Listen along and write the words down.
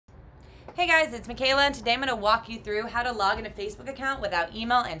Hey guys, it's Michaela, and today I'm going to walk you through how to log in a Facebook account without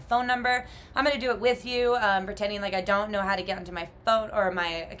email and phone number. I'm going to do it with you, pretending like I don't know how to get into my phone or my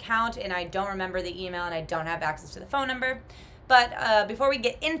account, and I don't remember the email and I don't have access to the phone number. But before we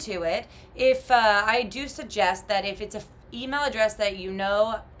get into it, I do suggest that if it's a email address that you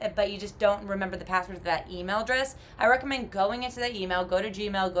know, but you just don't remember the password to that email address, I recommend going into that email, go to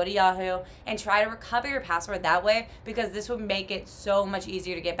Gmail, go to Yahoo, and try to recover your password that way, because this would make it so much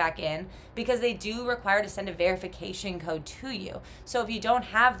easier to get back in, because they do require to send a verification code to you. So if you don't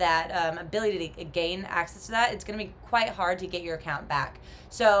have that ability to gain access to that, it's going to be quite hard to get your account back.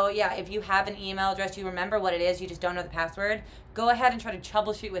 So yeah, if you have an email address, you remember what it is, you just don't know the password, go ahead and try to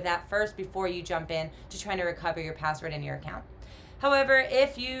troubleshoot with that first before you jump in to trying to recover your password in your account. However,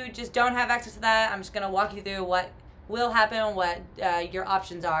 if you just don't have access to that, I'm just going to walk you through what will happen, what your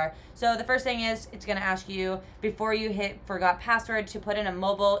options are. So the first thing is, it's going to ask you, before you hit forgot password, to put in a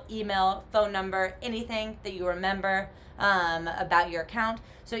mobile, email, phone number, anything that you remember about your account.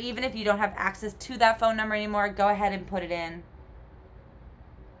 So even if you don't have access to that phone number anymore, go ahead and put it in.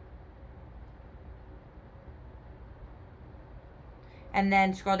 And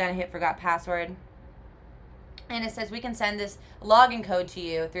then scroll down and hit forgot password. And it says we can send this login code to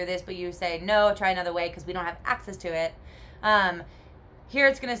you through this, but you say no, try another way because we don't have access to it. Here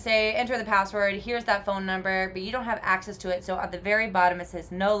it's going to say enter the password, here's that phone number, but you don't have access to it. So at the very bottom it says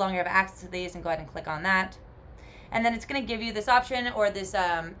no longer have access to these, and go ahead and click on that. And then it's going to give you this option or this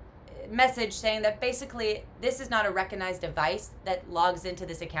message saying that basically this is not a recognized device that logs into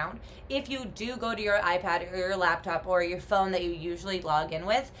this account. If you do go to your iPad or your laptop or your phone that you usually log in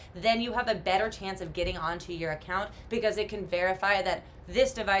with, then you have a better chance of getting onto your account, because it can verify that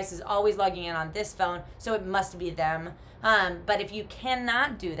this device is always logging in on this phone, so it must be them. But if you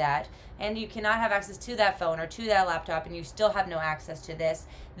cannot do that, and you cannot have access to that phone or to that laptop, and you still have no access to this,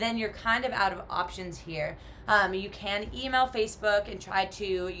 then you're kind of out of options here. You can email Facebook and try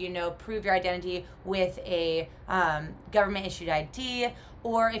to, prove your identity with a government issued ID,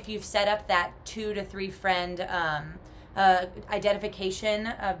 or if you've set up that 2 to 3 friend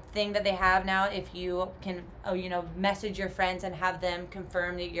identification thing that they have now, if you can message your friends and have them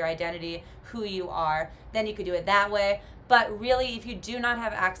confirm that your identity, who you are, then you could do it that way. But really, if you do not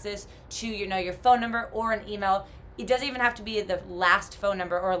have access to your phone number or an email, it doesn't even have to be the last phone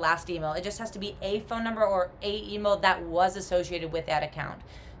number or last email. It just has to be a phone number or a email that was associated with that account.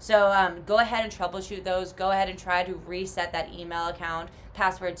 So go ahead and troubleshoot those. Go ahead and try to reset that email account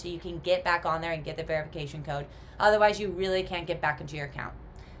password so you can get back on there and get the verification code. Otherwise, you really can't get back into your account.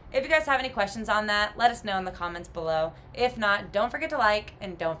 If you guys have any questions on that, let us know in the comments below. If not, don't forget to like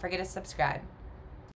and don't forget to subscribe.